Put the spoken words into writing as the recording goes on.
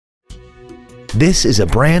This is a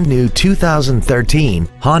brand new 2013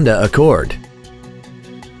 Honda Accord.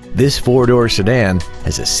 This four-door sedan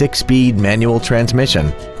has a 6-speed manual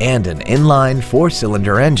transmission and an inline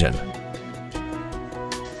 4-cylinder engine.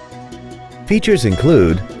 Features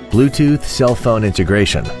include Bluetooth cell phone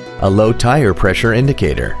integration, a low tire pressure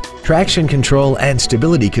indicator, traction control and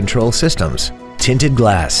stability control systems, tinted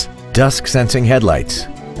glass, dusk sensing headlights,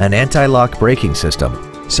 an anti-lock braking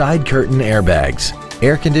system, side curtain airbags,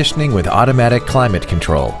 air conditioning with automatic climate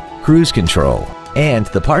control, cruise control, and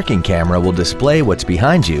the parking camera will display what's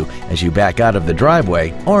behind you as you back out of the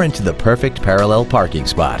driveway or into the perfect parallel parking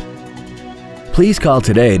spot. Please call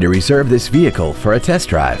today to reserve this vehicle for a test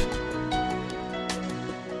drive.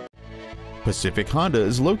 Pacific Honda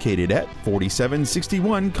is located at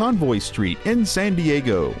 4761 Convoy Street in San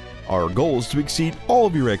Diego. Our goal is to exceed all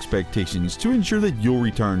of your expectations to ensure that you'll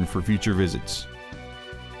return for future visits.